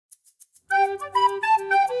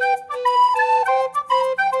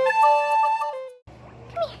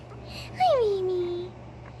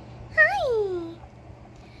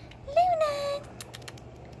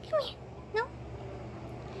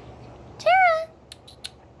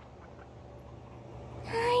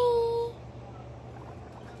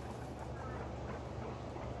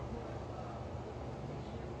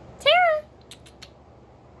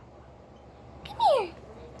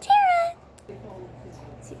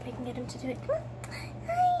if I can get him to do it. Come on. Hi.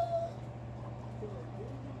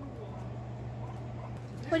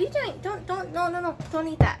 What are you doing? No. Don't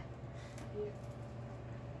eat that.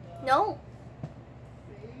 No.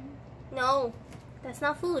 No. That's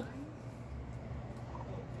not food.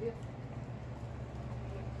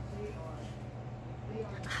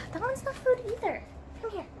 That one's not food either.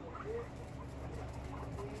 Come here.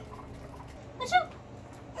 Achoo!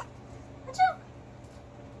 Achoo!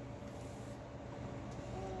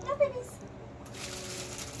 No babies.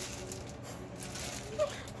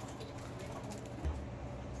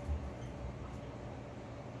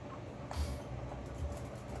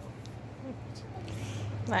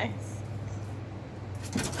 Nice.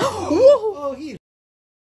 Oh, he's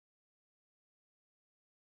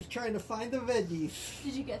trying to find the veggies.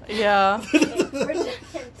 Did you get that? Yeah. Okay, we're done.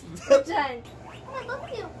 We're done. Come on, both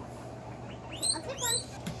of you. I'll take one.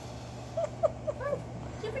 Come on.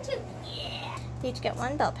 2 for 2. Yeah. You each get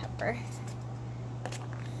 1 bell pepper.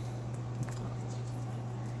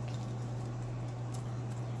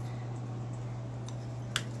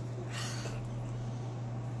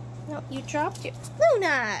 No, you dropped your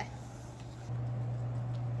Luna.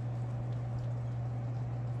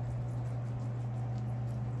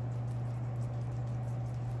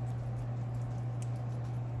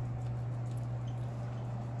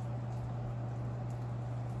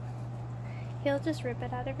 He'll just rip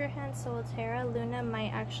it out of your hand, so will Tara. Luna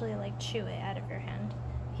might actually like chew it out of your hand.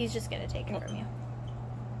 He's just gonna take it from you.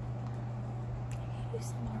 I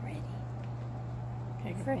use them already.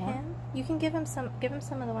 For him, you can give him some. Give him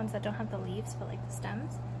some of the ones that don't have the leaves, but like the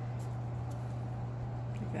stems.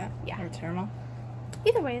 Like that? Yeah. Or tear them off?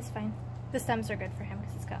 Either way is fine. The stems are good for him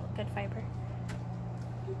because it's got good fiber.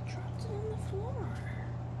 You dropped it on the floor.